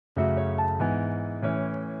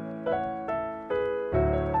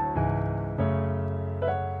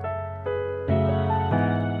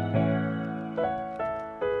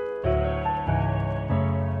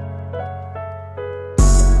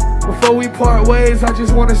Before we part ways, I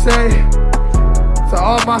just want to say to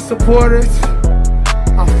all my supporters,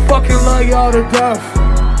 I fucking love y'all to death.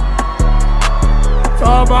 To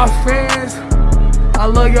all my fans, I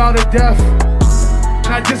love y'all to death. And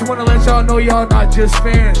I just want to let y'all know y'all not just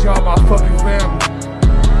fans, y'all my fucking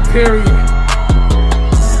family. Period.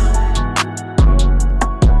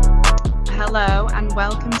 Hello and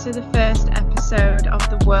welcome to the first episode of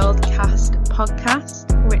the Worldcast podcast,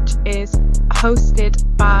 which is hosted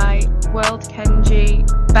by World Kenji,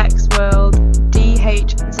 Bex World,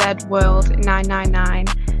 DHZ World 999,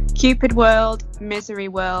 Cupid World, Misery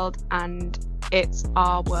World, and It's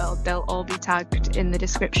Our World. They'll all be tagged in the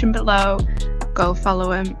description below. Go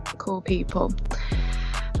follow them, cool people.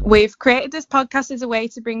 We've created this podcast as a way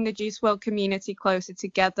to bring the Juice WRLD community closer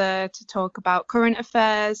together to talk about current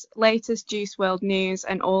affairs, latest Juice WRLD news,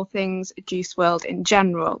 and all things Juice WRLD in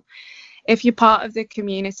general. If you're part of the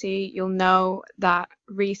community, you'll know that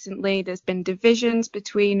recently there's been divisions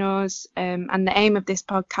between us, and the aim of this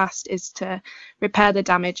podcast is to repair the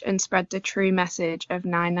damage and spread the true message of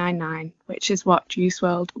 999, which is what Juice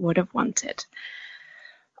WRLD would have wanted.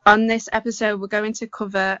 On this episode, we're going to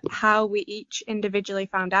cover how we each individually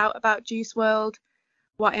found out about Juice WRLD,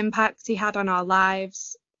 what impact he had on our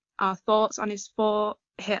lives, our thoughts on his 4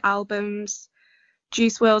 hit albums,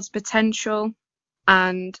 Juice WRLD's potential,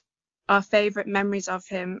 and our favourite memories of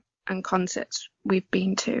him and concerts we've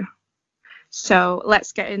been to. So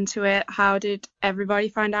let's get into it. How did everybody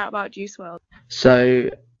find out about Juice WRLD? So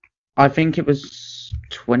I think it was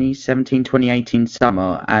 2017, 2018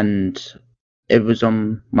 summer, and it was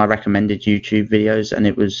on my recommended YouTube videos, and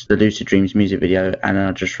it was the Lucid Dreams music video. And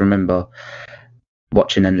I just remember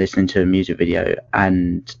watching and listening to a music video,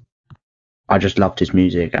 and I just loved his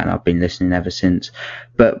music, and I've been listening ever since.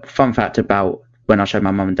 But fun fact about when I showed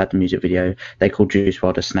my mum and dad the music video, they called Juice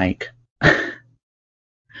WRLD a snake,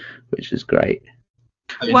 which is great.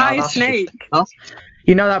 Why a snake?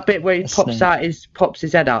 You know that bit where he pops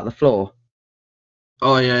his head out the floor?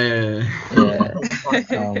 Oh yeah. Oh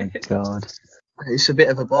my god. It's a bit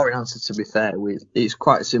of a boring answer, to be fair. It's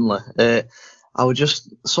quite similar. I was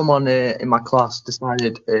just someone in my class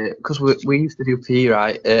decided, because we used to do PE,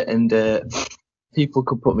 right, and people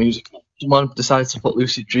could put music on. Someone decided to put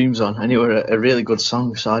Lucid Dreams on, and it was a really good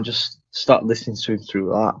song, so I just started listening to him through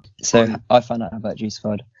that. So I found out about Juice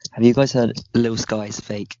WRLD. Have you guys heard Lil Sky's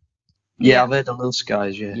Fake? Yeah, I've heard the Lil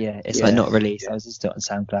Skies, yeah. Yeah, it's like not released. I was just doing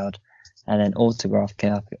it on SoundCloud. And then Autograph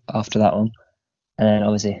came up after that one. And then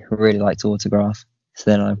obviously I really liked Autograph.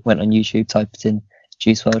 So then I went on YouTube, typed in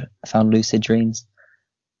Juice WRLD, I found Lucid Dreams,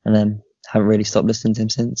 and then haven't really stopped listening to him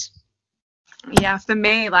since. Yeah, for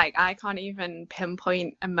me, like, I can't even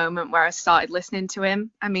pinpoint a moment where I started listening to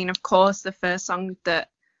him. I mean, of course, the first song that,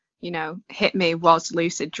 hit me was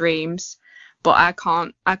Lucid Dreams, but I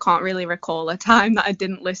can't really recall a time that I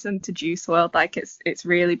didn't listen to Juice WRLD. Like, it's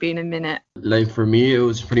really been a minute. Like for me, it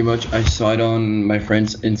was pretty much I saw it on my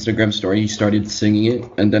friend's Instagram story. He started singing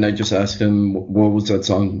it, and then I just asked him what was that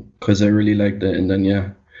song, because I really liked it, and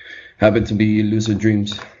then happened to be Lucid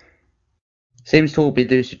Dreams. Seems to all be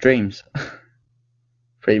Lucid Dreams.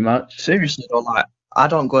 Pretty much. Seriously though, like, I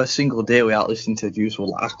don't go a single day without listening to Juice WRLD.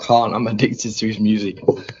 Like, I can't. I'm addicted to his music.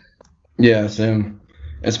 Yeah, same.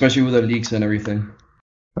 Especially with the leaks and everything.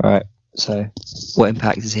 Right. So, what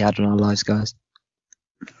impact has he had on our lives, guys?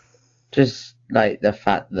 Just like the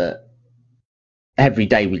fact that every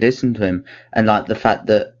day we listen to him, and like the fact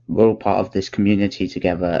that we're all part of this community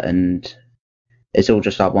together, and it's all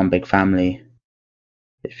just like one big family,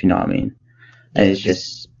 if you know what I mean. And it's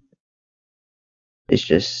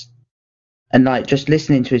just, and like just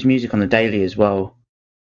listening to his music on the daily as well,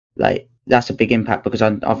 like that's a big impact, because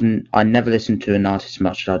I never listened to an artist as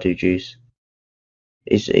much as I do Juice.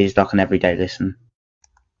 It's like an everyday listen.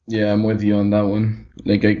 Yeah, I'm with you on that one.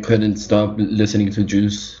 Like, I couldn't stop listening to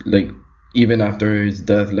Juice. Like, even after his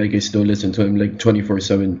death, like, I still listen to him like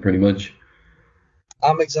 24/7 pretty much.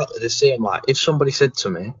 I'm exactly the same. Like, if somebody said to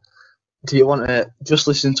me, do you want to just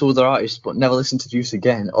listen to other artists but never listen to Juice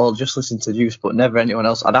again, or just listen to Juice but never anyone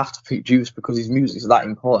else, I'd have to pick Juice, because his music is that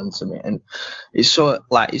important to me, and it's so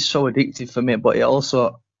addictive for me. But it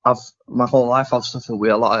also, my whole life I've suffered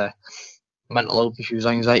with a lot of mental health issues,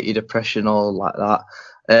 anxiety, depression, all like that.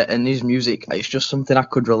 And his music, it's just something I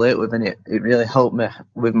could relate with, and it really helped me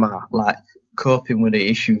with my coping with the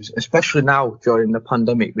issues, especially now during the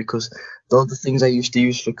pandemic, because all the things I used to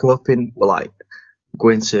use for coping were like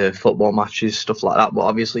going to football matches, stuff like that, but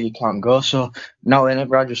obviously you can't go. So now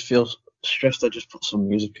whenever I just feel stressed, I just put some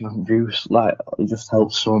music on Juice. Like, it just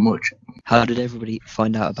helps so much. How did everybody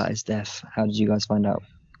find out about his death? How did you guys find out?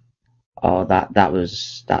 Oh, that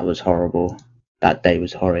was horrible. That day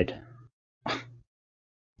was horrid.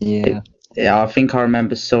 Yeah. Yeah, I think I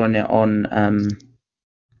remember seeing it on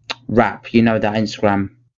Rap. You know that Instagram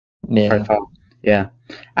Yeah. profile. Yeah,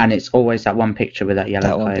 and it's always that one picture with that yellow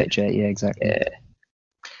That one coat. picture. Yeah, exactly. Yeah.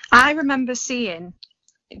 I remember seeing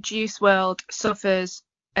Juice WRLD suffers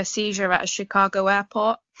a seizure at a Chicago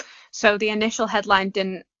airport. So the initial headline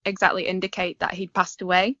didn't exactly indicate that he'd passed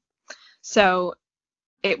away. So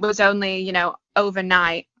it was only,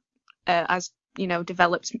 overnight, as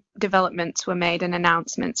developments were made and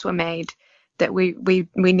announcements were made, that we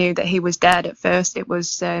knew that he was dead. At first it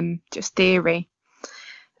was just theory.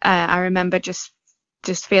 I remember just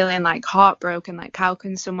feeling like heartbroken, like how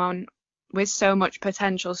can someone with so much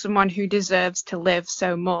potential, someone who deserves to live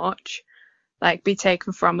so much, like be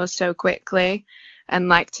taken from us so quickly, and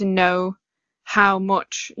like to know how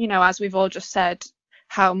much, as we've all just said,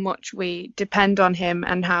 how much we depend on him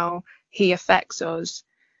and how he affects us,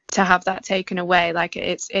 to have that taken away, like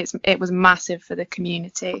it was massive for the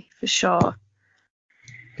community, for sure.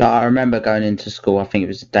 I remember going into school, I think it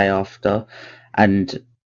was the day after, and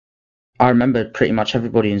I remember pretty much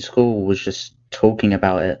everybody in school was just talking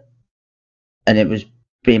about it, and it was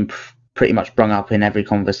being pretty much brung up in every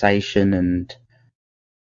conversation, and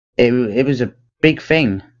it was a big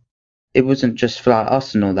thing. It wasn't just for like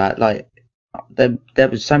us and all that. Like there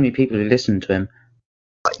was so many people who listened to him.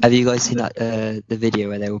 Have you guys seen that the video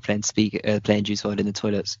where they were playing Juice WRLD in the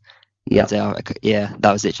toilets? Yeah. Yeah,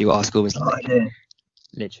 that was literally what our school was like. Yeah.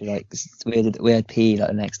 Literally, like we had PE like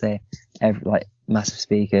the next day. Like massive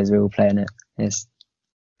speakers, we were all playing it. It's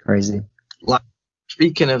crazy. Like,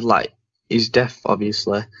 speaking of like his death,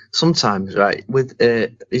 obviously, sometimes, right, with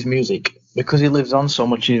his music, because he lives on so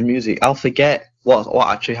much in his music, I'll forget what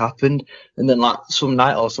actually happened, and then like some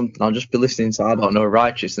night or something, I'll just be listening to, I don't know,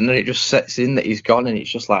 Righteous, and then it just sets in that he's gone, and it's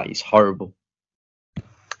just like, it's horrible.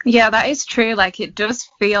 Yeah, that is true. Like, it does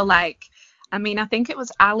feel like, I mean, I think it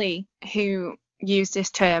was Ali who used this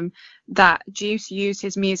term, that Juice used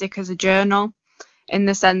his music as a journal, in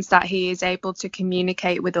the sense that he is able to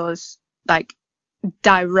communicate with us, like,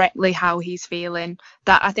 directly how he's feeling.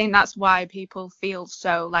 That I think that's why people feel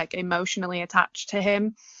so like emotionally attached to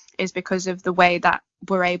him, is because of the way that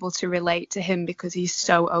we're able to relate to him, because he's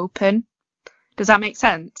so open. Does that make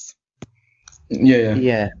sense? Yeah.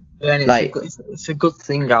 Yeah, and it's a good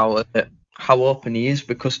thing how open he is,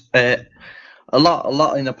 because a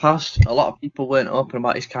lot in the past, a lot of people weren't open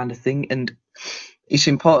about this kind of thing, and it's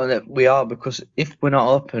important that we are, because if we're not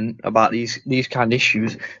open about these kind of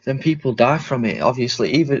issues, then people die from it.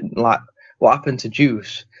 Obviously, even like what happened to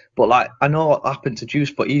Juice, but like I know what happened to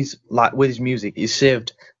Juice, but he's like, with his music, he's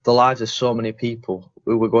saved the lives of so many people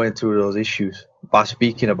who were going through those issues by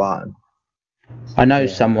speaking about them. I know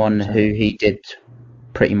someone who he did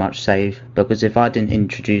pretty much save, because if I didn't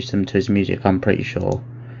introduce them to his music, I'm pretty sure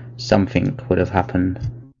something would have happened,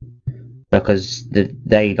 because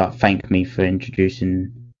they like thank me for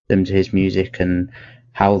introducing them to his music and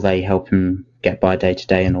how they help him get by day to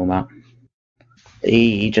day and all that.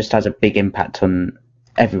 He just has a big impact on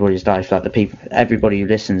everybody's life, like the people, everybody who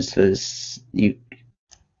listens to this, you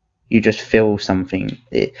just feel something.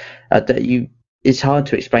 It's hard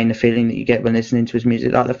to explain the feeling that you get when listening to his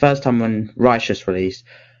music. Like the first time when Righteous released,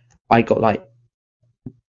 I got like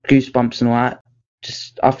goosebumps and all that.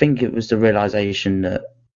 Just, I think it was the realization that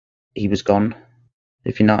he was gone,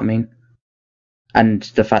 if you know what I mean, and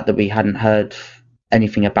the fact that we hadn't heard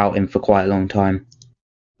anything about him for quite a long time.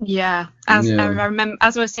 Yeah, I remember,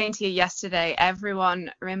 as I was saying to you yesterday,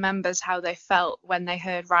 everyone remembers how they felt when they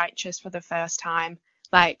heard Righteous for the first time.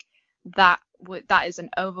 Like that is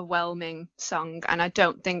an overwhelming song, and I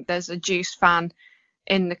don't think there's a Juice fan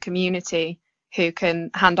in the community who can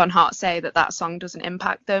hand on heart say that song doesn't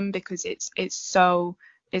impact them, because it's so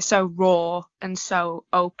raw and so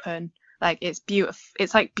open. Like it's beautiful.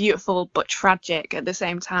 It's like beautiful but tragic at the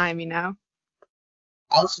same time, you know.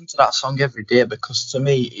 I listen to that song every day, because to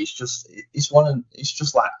me it's just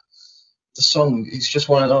like the song. It's just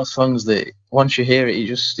one of those songs that once you hear it, it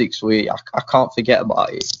just sticks with you. I can't forget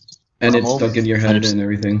about it. And it's stuck in your head and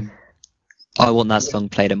everything. I want that song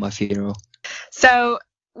played at my funeral. So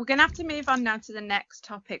we're going to have to move on now to the next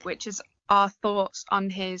topic, which is our thoughts on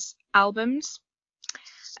his albums.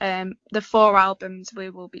 The 4 albums we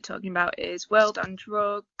will be talking about is World on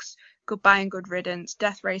Drugs, Goodbye and Good Riddance,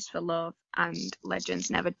 Death Race for Love, and Legends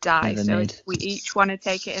Never Die. We each want to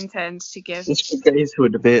take it in turns to give. Let's get into a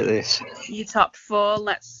debate this. Your top 4.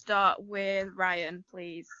 Let's start with Ryan,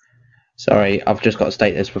 please. Sorry, I've just got to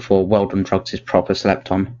state this before. World on Drugs is proper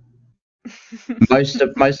slept on. most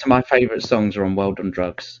of my favourite songs are on World on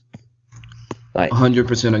Drugs. Like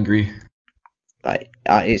 100% agree. Like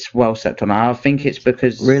it's well slept on. I think it's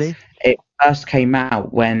because really it first came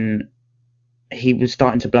out when he was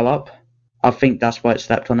starting to blow up. I think that's why it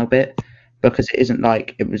slept on a bit, because it isn't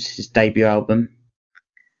like it was his debut album.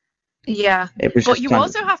 Yeah, It was but just you kind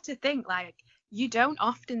also have to think, like, you don't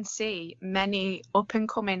often see many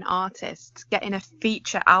up-and-coming artists getting a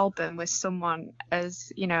feature album with someone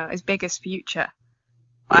as, you know, as big as Future.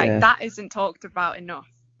 Like, Yeah. that isn't talked about enough.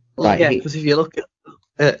 Like, yeah, he- because if you look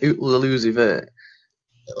at Lil Uzi Vert,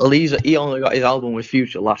 he only got his album with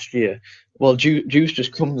Future last year. Well, Juice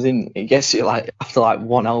just comes in, he gets it like after like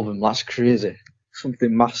one album. That's crazy.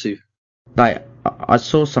 Something massive. like I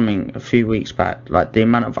saw something a few weeks back. Like the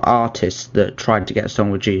amount of artists that tried to get a song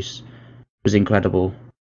with Juice was incredible.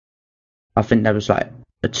 I think there was like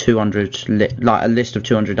a list of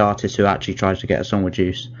 200 artists who actually tried to get a song with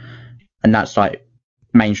Juice, and that's like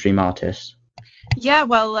mainstream artists. Yeah,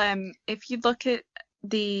 well, if you look at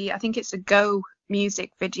I think it's a Go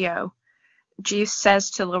music video, Juice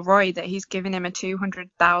says to Leroy that he's giving him a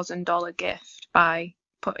 $200,000 gift by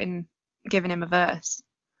giving him a verse.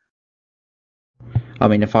 I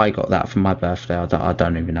mean, if I got that for my birthday, I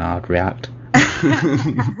don't even know how I'd react.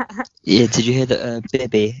 Yeah, did you hear that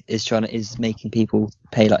Bibby is making people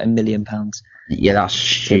pay like £1 million to Yeah, that's be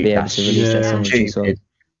stupid. able That's to release that song with Juice WRLD? stupid.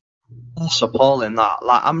 That's appalling. That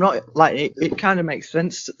like I'm not like it kind of makes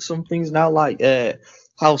sense to some things now. Like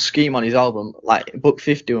how Scheme on his album, like Book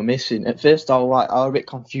 50 were missing. At first I was a bit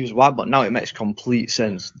confused why, but now it makes complete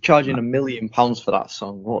sense. Charging £1 million for that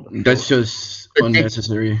song, what the That's fuck? just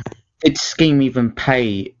unnecessary. Did Scheme even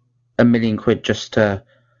pay £1 million just to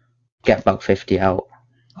get Buck 50 out?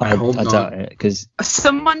 I hope I not. doubt it, because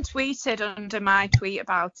Someone tweeted under my tweet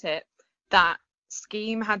about it that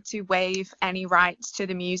Scheme had to waive any rights to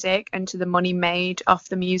the music and to the money made off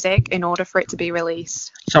the music in order for it to be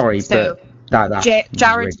released. Sorry, So, but that's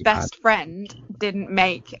Jared's really best friend didn't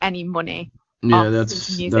make any money. Yeah, Off that's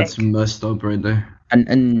his music. messed up right there. bad.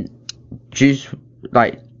 And Juice,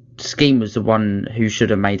 like Scheme was the one who should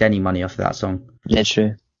have made any money off of that song. yeah,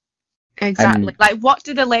 true. Exactly. Like, what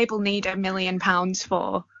did a label need £1 million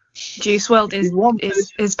for? Juice WRLD He's one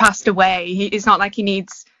is passed away. It's not like he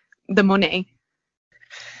needs the money.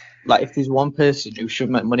 Like if there's one person who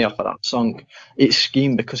should make money off of that song, it's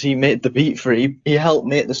Scheme, because he made the beat for it. He helped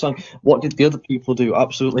make the song. What did the other people do?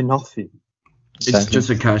 Absolutely nothing. It's Exactly. just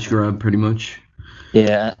a cash grab, pretty much.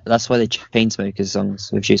 Yeah, that's why the Chainsmokers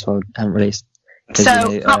songs with Juice WRLD haven't released. 'Cause,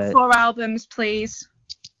 So, you know, top 4 albums, please.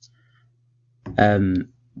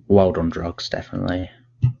 World on Drugs, definitely.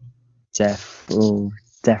 Death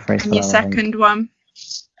Race And your for Love, I think. second one.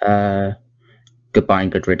 Goodbye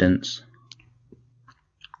and Good Riddance.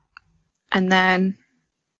 And then,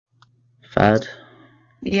 Third.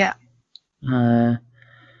 yeah.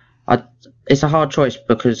 It's a hard choice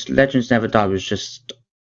because Legends Never Die was just.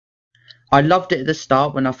 I loved it at the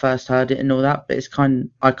start when I first heard it and all that, but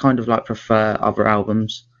I kind of like prefer other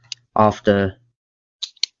albums after.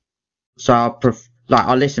 So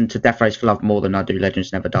I listen to Death Race for Love more than I do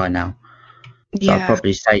Legends Never Die now. So I'd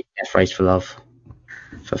probably say Death Race for Love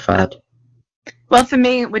for third. Well, for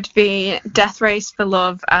me, it would be Death Race for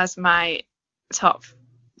Love as my top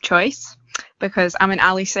choice, because I'm an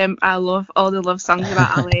Ali simp. I love all the love songs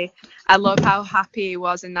about Ali. I love how happy he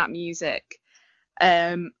was in that music.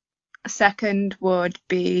 Second would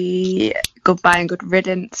be Goodbye and Good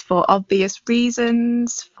Riddance for obvious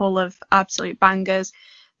reasons, full of absolute bangers.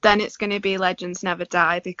 Then it's going to be Legends Never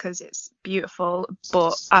Die because it's beautiful,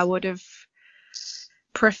 but I would have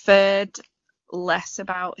preferred less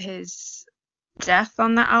about his death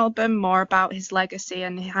on that album, more about his legacy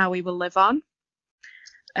and how he will live on.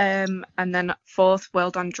 And then fourth,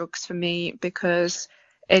 World on Drugs for me, because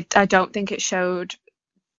I don't think it showed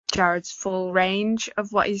Jared's full range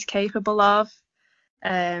of what he's capable of,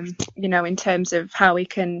 in terms of how he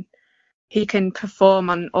can perform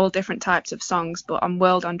on all different types of songs, but on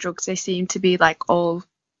World on Drugs they seem to be like all,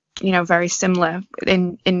 very similar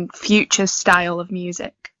in Future style of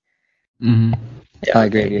music. Mm-hmm. Yeah, I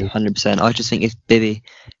agree with you 100%. I just think if Bibby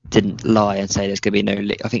didn't lie and say there's going to be no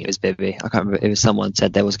leak, I think it was Bibby. I can't remember. It was someone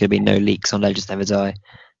said there was going to be no leaks on Legends Never Die. And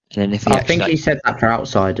then if he I think he said that for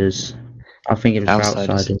Outsiders. I think it was for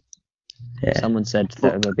Outsiders. Yeah. Someone said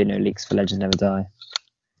that there would be no leaks for Legends Never Die.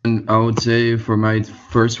 And I would say for my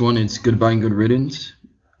first one, it's Goodbye and Good Riddance.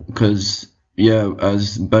 Because, yeah,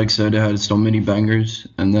 as Beck said, it had so many bangers.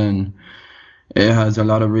 And then it has a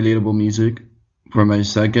lot of relatable music. For my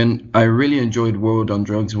second, I really enjoyed World on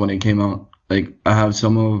Drugs when it came out. Like, I have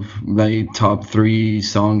some of my top 3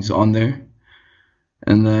 songs on there.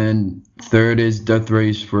 And then third is Death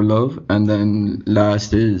Race for Love. And then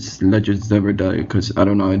last is Legends Never Die. Because, I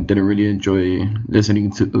don't know, I didn't really enjoy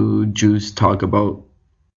listening to Juice talk about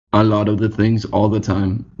a lot of the things all the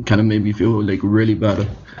time. Kind of made me feel like really bad.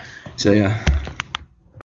 So yeah.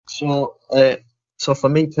 So for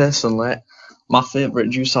me personally, my favourite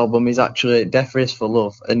Juice album is actually Death Race for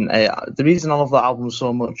Love, and the reason I love that album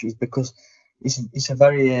so much is because it's a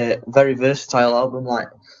very very versatile album. Like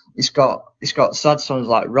it's got sad songs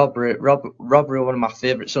like Robbery, one of my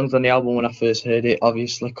favourite songs on the album when I first heard it,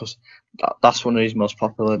 obviously, because that's one of his most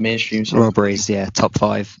popular mainstream songs. Robberies, yeah, top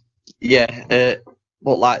 5. Yeah,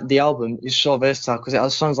 but like the album is so versatile because it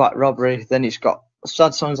has songs like Robbery, then it's got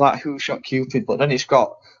sad songs like Who Shot Cupid, but then it's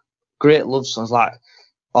got great love songs like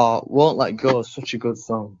Won't Let Go is such a good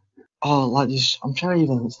song. Oh, like this, I'm trying to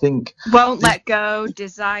even think. Won't Let Go,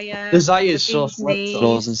 Desire. Desire is so slept on.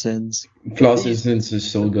 Flaws and Sins. Flaws and Sins is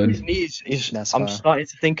so good. I'm starting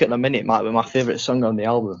to think at the minute might be my favourite song on the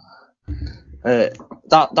album.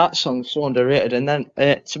 That song's so underrated. And then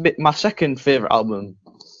it's a bit my second favourite album,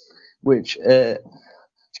 which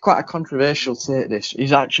it's quite a controversial take. This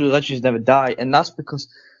is actually Legends Never Die, and that's because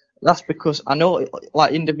I know,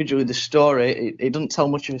 like, individually the story, it doesn't tell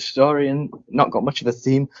much of a story and not got much of a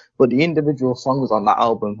theme, but the individual songs on that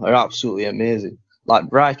album are absolutely amazing. Like,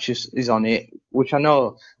 Righteous is on it, which I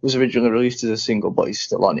know was originally released as a single, but it's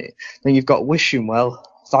still on it. Then you've got Wishing Well,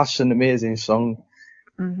 that's an amazing song.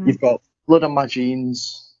 Mm-hmm. You've got Blood on My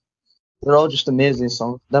Jeans, they're all just amazing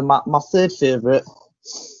songs. Then my third favourite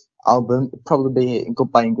album would probably be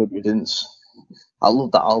Goodbye and Good Riddance. I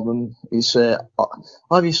love that album. It's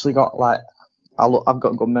obviously got like I've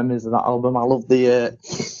got good memories of that album. I love the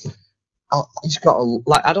it's got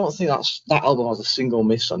I don't think that album has a single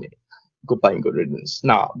miss on it. Goodbye and Good Riddance.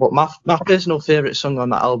 Nah, but my personal favourite song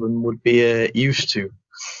on that album would be Used To.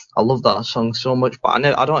 I love that song so much, but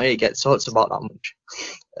I don't really get talked about that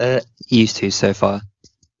much. Used To so far.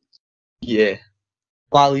 Yeah.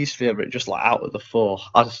 My least favourite, just like out of the 4,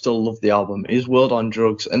 I still love the album, is World on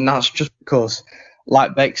Drugs, and that's just because,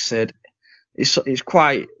 like Bex said, it's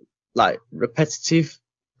quite like repetitive.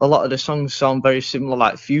 A lot of the songs sound very similar,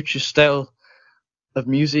 like Future style of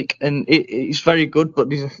music, and it's very good. But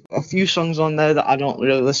there's a few songs on there that I don't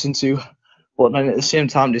really listen to. But then at the same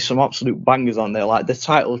time, there's some absolute bangers on there, like the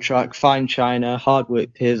title track, Fine China, Hard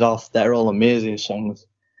Work Pays Off. They're all amazing songs.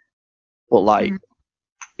 But like,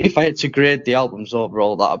 if I had to grade the albums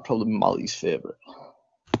overall, that would probably be my least favourite.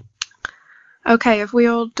 Okay, have we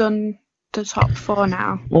all done the top 4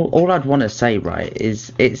 now? Well, all I'd want to say, right,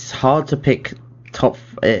 is it's hard to pick put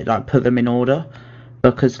them in order,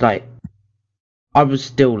 because like I was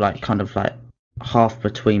still like kind of like half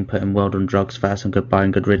between putting World on Drugs first and Goodbye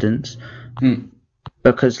and Good Riddance,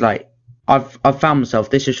 because like I've found myself,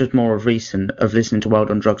 this is just more of recent of listening to World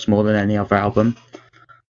on Drugs more than any other album,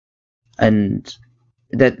 and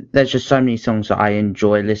there's just so many songs that I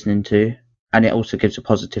enjoy listening to, and it also gives a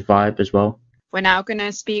positive vibe as well. We're now going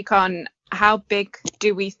to speak on how big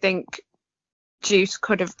do we think Juice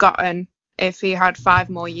could have gotten if he had 5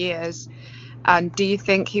 more years, and do you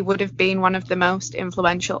think he would have been one of the most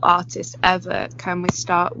influential artists ever? Can we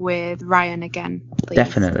start with Ryan again, please?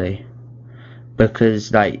 Definitely,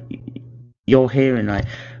 because like you're hearing like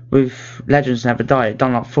with Legends Never Die, it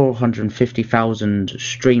done like 450,000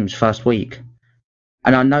 streams first week.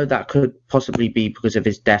 And I know that could possibly be because of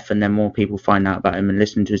his death and then more people find out about him and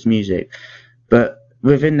listen to his music. But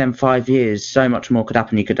within them 5 years, so much more could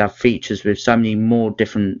happen. He could have features with so many more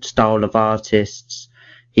different style of artists.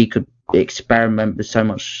 He could experiment with so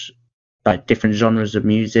much like different genres of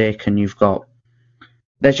music. And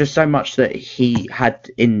there's just so much that he had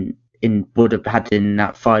would have had in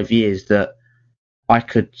that 5 years that I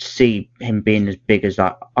could see him being as big as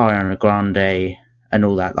like Ariana Grande and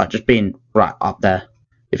all that, like just being right up there.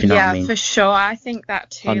 If you know what I mean. Yeah, for sure. I think that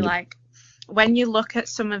too. Like, when you look at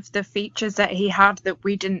some of the features that he had that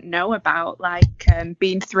we didn't know about, like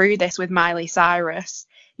being through this with Miley Cyrus,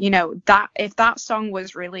 you know, that if that song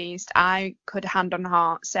was released, I could hand on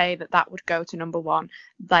heart say that would go to number 1.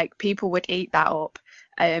 Like, people would eat that up.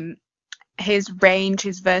 His range,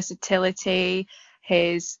 his versatility,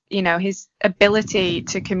 his ability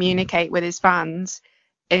to communicate with his fans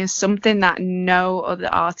is something that no other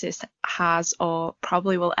artist has or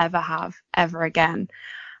probably will ever have ever again.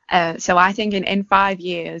 So I think in 5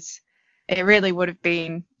 years, it really would have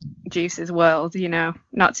been Juice's world, you know,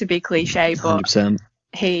 not to be cliche, but 100%.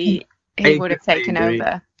 he would have taken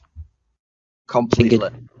over. Completely.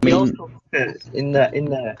 He also in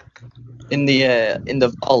the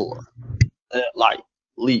vault, like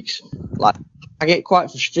leaks, like I get quite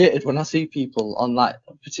frustrated when I see people on like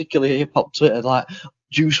particularly hip hop Twitter like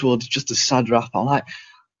Juice WRLD is just a sad rap. I'm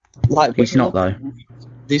like he's not though.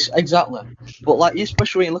 this exactly. But like,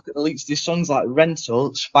 especially when you look at the lyrics, these songs like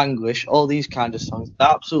Rental, Spanglish, all these kind of songs, they're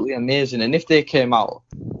absolutely amazing. And if they came out,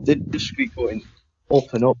 they'd just be going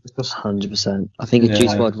up and up because 100%. I think a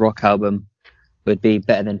Juice WRLD rock album would be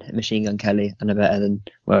better than Machine Gun Kelly and better than,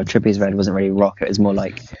 well, Trippie's Red wasn't really rock, it was more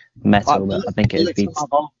like metal, but I think it would be,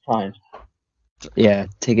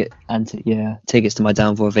 Tickets to My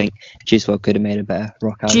Downfall. I think Juice WRLD could have made a better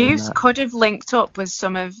rock album. Juice could have linked up with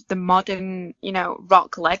some of the modern,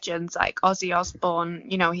 rock legends like Ozzy Osbourne.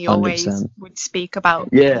 He 100%. Always would speak about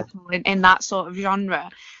people in that sort of genre.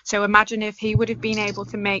 So imagine if he would have been able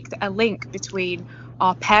to make a link between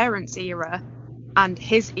our parents' era and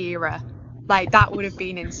his era. Like, that would have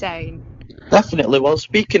been insane. Definitely. Well,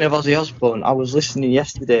 speaking of Ozzy Osbourne, I was listening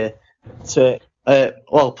yesterday to,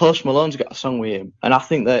 Post Malone's got a song with him, and I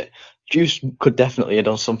think that Juice could definitely have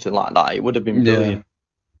done something like that. It would have been brilliant.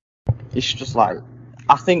 Yeah. It's just like,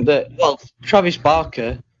 I think that, Travis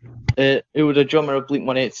Barker, who was a drummer of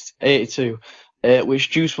Blink-182, which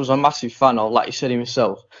Juice was a massive fan of, like he said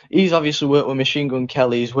himself. He's obviously worked with Machine Gun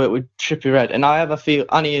Kelly, he's worked with Trippie Redd, and I have a feel,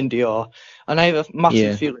 Annie and Dior, and I have a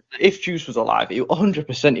massive feeling that if Juice was alive,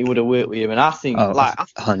 100% he would have worked with him, and I think,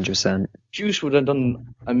 100%. Juice would have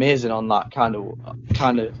done amazing on that kind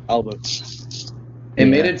of album. It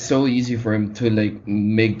made it so easy for him to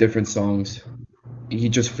make different songs. He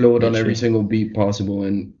just flowed on every single beat possible,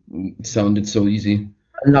 and it sounded so easy.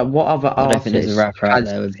 Like, what other artist? I don't think there's a rapper out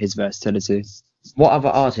there with his versatility. What other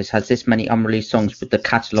artist has this many unreleased songs with the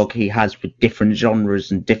catalogue he has with different genres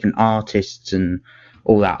and different artists and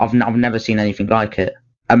all that? I've never seen anything like it.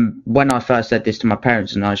 When I first said this to my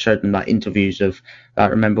parents and I showed them interviews of, I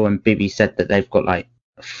remember when Bibby said that they've got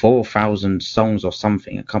 4,000 songs or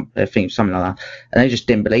something. I think something like that, and they just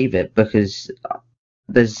didn't believe it because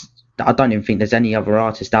I don't even think there's any other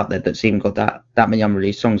artist out there that's even got that many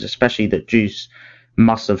unreleased songs, especially that Juice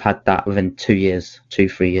must have had that within 3 years.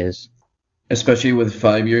 Especially with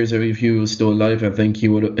 5 years, if he was still alive, I think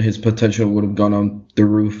his potential would have gone on the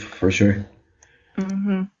roof for sure.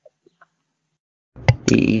 Mm-hmm.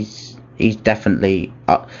 He's definitely.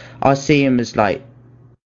 I see him as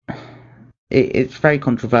it's very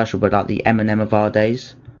controversial, but the Eminem of our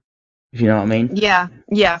days. If you know what I mean?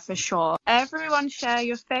 Yeah, for sure. Everyone share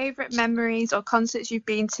your favourite memories or concerts you've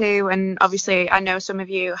been to, and obviously I know some of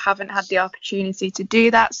you haven't had the opportunity to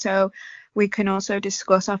do that, so we can also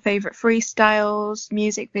discuss our favourite freestyles,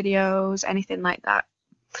 music videos, anything like that.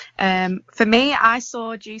 For me, I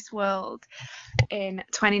saw Juice WRLD in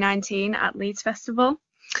 2019 at Leeds Festival.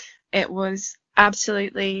 It was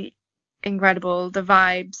absolutely incredible. The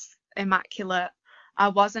vibes, immaculate. I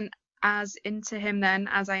wasn't as into him then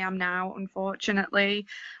as I am now, unfortunately.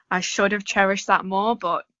 I should have cherished that more,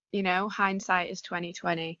 but hindsight is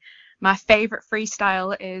 2020. My favourite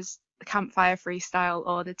freestyle is the Campfire freestyle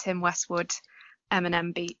or the Tim Westwood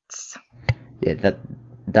Eminem beats. Yeah,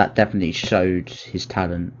 that definitely showed his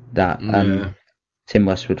talent, that Tim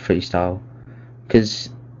Westwood freestyle, because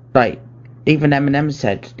even Eminem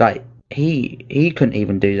said he couldn't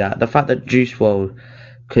even do that. The fact that Juice WRLD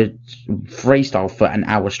could freestyle for an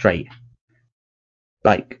hour straight,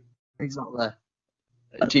 exactly.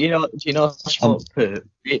 Do you know Smoke Purp?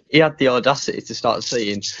 He had the audacity to start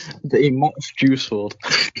saying that he mocked Juice WRLD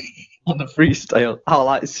on the freestyle.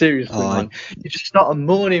 Seriously, man, you just started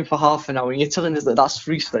moaning for half an hour and you're telling us that that's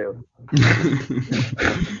freestyle.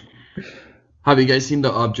 Have you guys seen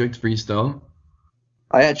the Object freestyle?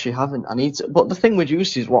 I actually haven't. I need to. But the thing with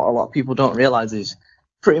Juice is what a lot of people don't realise is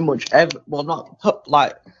pretty much Death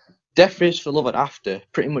Race for Love and After,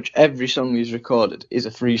 pretty much every song he's recorded is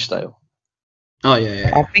a freestyle. Oh,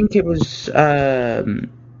 yeah. I think it was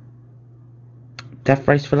Death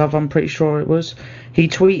Race for Love, I'm pretty sure it was. He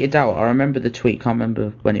tweeted out, I remember the tweet, can't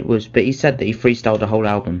remember when it was, but he said that he freestyled the whole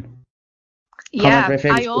album. Yeah,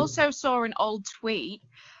 I also saw an old tweet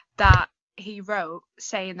that he wrote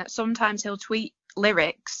saying that sometimes he'll tweet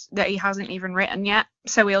lyrics that he hasn't even written yet.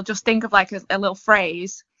 So he'll just think of a little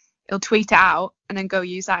phrase, he'll tweet it out, and then go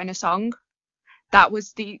use that in a song. That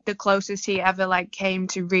was the closest he ever came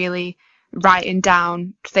to really writing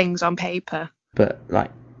down things on paper. But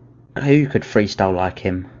who could freestyle like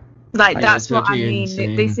him? That's what I mean.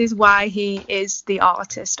 Insane. This is why he is the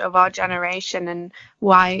artist of our generation, and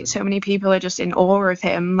why so many people are just in awe of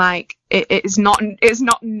him. It's not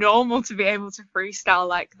normal to be able to freestyle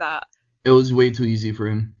like that. It was way too easy for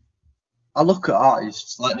him. I look at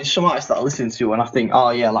artists, there's some artists that I listen to and I think,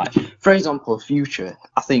 for example, Future.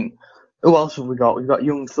 I think, who else have we got? We've got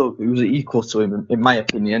Young Thug, who's equal to him, in my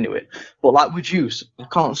opinion, anyway. But with Juice, I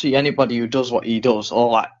can't see anybody who does what he does,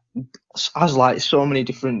 or has like so many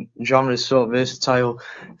different genres, so versatile,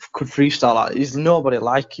 could freestyle. Like, there's nobody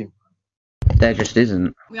like him. There just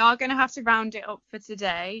isn't. We are going to have to round it up for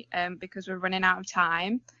today because we're running out of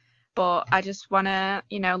time. But I just want to,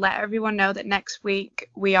 let everyone know that next week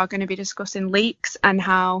we are going to be discussing leaks and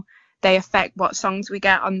how they affect what songs we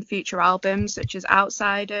get on future albums, such as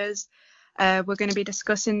Outsiders. We're going to be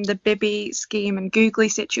discussing the Bibby, Scheme and Googly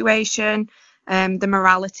situation, the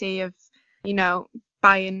morality of,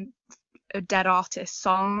 buying a dead artist's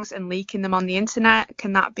songs and leaking them on the internet.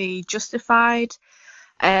 Can that be justified?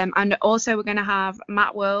 And also we're going to have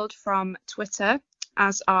Matt World from Twitter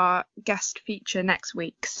as our guest feature next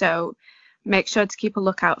week. So make sure to keep a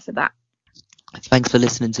lookout for that. Thanks for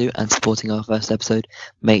listening to and supporting our first episode.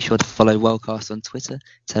 Make sure to follow Worldcast on Twitter,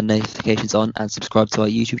 turn notifications on and subscribe to our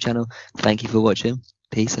YouTube channel. Thank you for watching.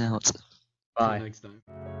 Peace out. Bye. Until next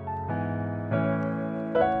time.